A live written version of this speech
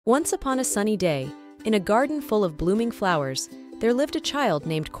Once upon a sunny day, in a garden full of blooming flowers, there lived a child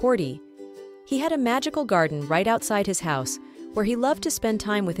named Cordy. He had a magical garden right outside his house, where he loved to spend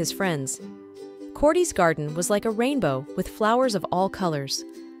time with his friends. Cordy's garden was like a rainbow with flowers of all colors: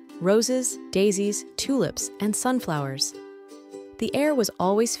 roses, daisies, tulips, and sunflowers. The air was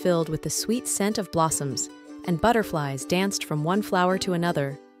always filled with the sweet scent of blossoms, and butterflies danced from one flower to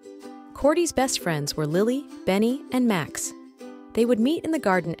another. Cordy's best friends were Lily, Benny, and Max. They would meet in the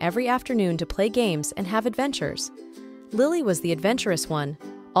garden every afternoon to play games and have adventures. Lily was the adventurous one,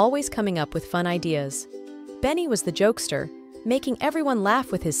 always coming up with fun ideas. Benny was the jokester, making everyone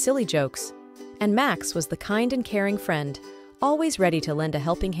laugh with his silly jokes. And Max was the kind and caring friend, always ready to lend a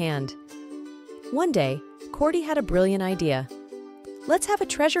helping hand. One day, Cordy had a brilliant idea. "Let's have a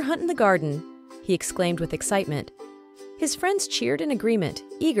treasure hunt in the garden," he exclaimed with excitement. His friends cheered in agreement,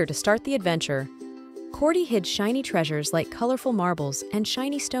 eager to start the adventure. Cordy hid shiny treasures like colorful marbles and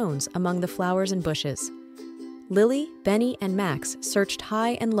shiny stones among the flowers and bushes. Lily, Benny, and Max searched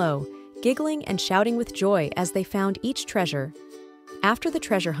high and low, giggling and shouting with joy as they found each treasure. After the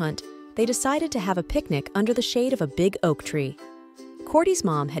treasure hunt, they decided to have a picnic under the shade of a big oak tree. Cordy's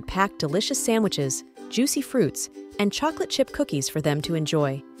mom had packed delicious sandwiches, juicy fruits, and chocolate chip cookies for them to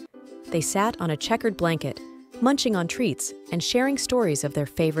enjoy. They sat on a checkered blanket, munching on treats and sharing stories of their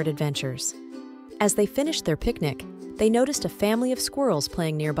favorite adventures. As they finished their picnic, they noticed a family of squirrels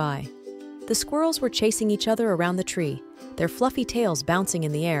playing nearby. The squirrels were chasing each other around the tree, their fluffy tails bouncing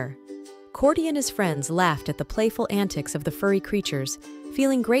in the air. Cordy and his friends laughed at the playful antics of the furry creatures,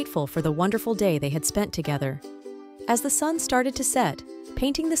 feeling grateful for the wonderful day they had spent together. As the sun started to set,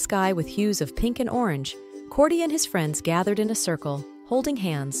 painting the sky with hues of pink and orange, Cordy and his friends gathered in a circle, holding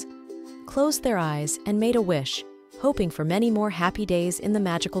hands, closed their eyes, and made a wish, hoping for many more happy days in the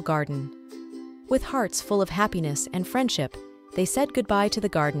magical garden. With hearts full of happiness and friendship, they said goodbye to the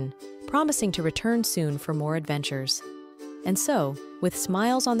garden, promising to return soon for more adventures. And so, with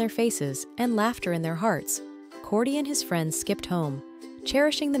smiles on their faces and laughter in their hearts, Cordy and his friends skipped home,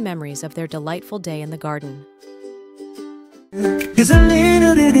 cherishing the memories of their delightful day in the garden. It's a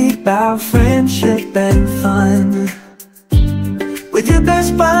little bit about friendship and fun. With your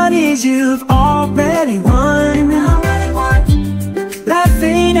best buddies you've already won.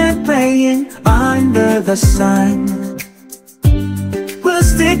 Laughing and playing under the sun. We'll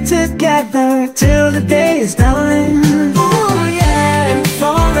stick together till the day is done. Oh yeah,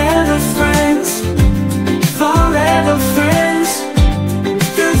 forever friends, forever friends.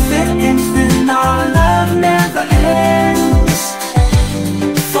 Through thick and thin, our love never ends.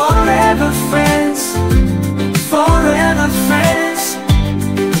 Forever friends, forever friends.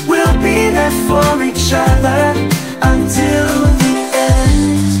 We'll be there for each other until the end.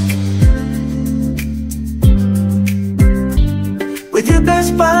 With your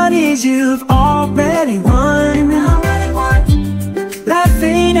best buddies you've already won.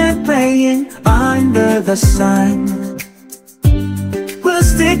 Laughing and playing under the sun. We'll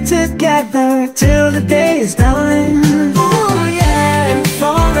stick together till the day is done.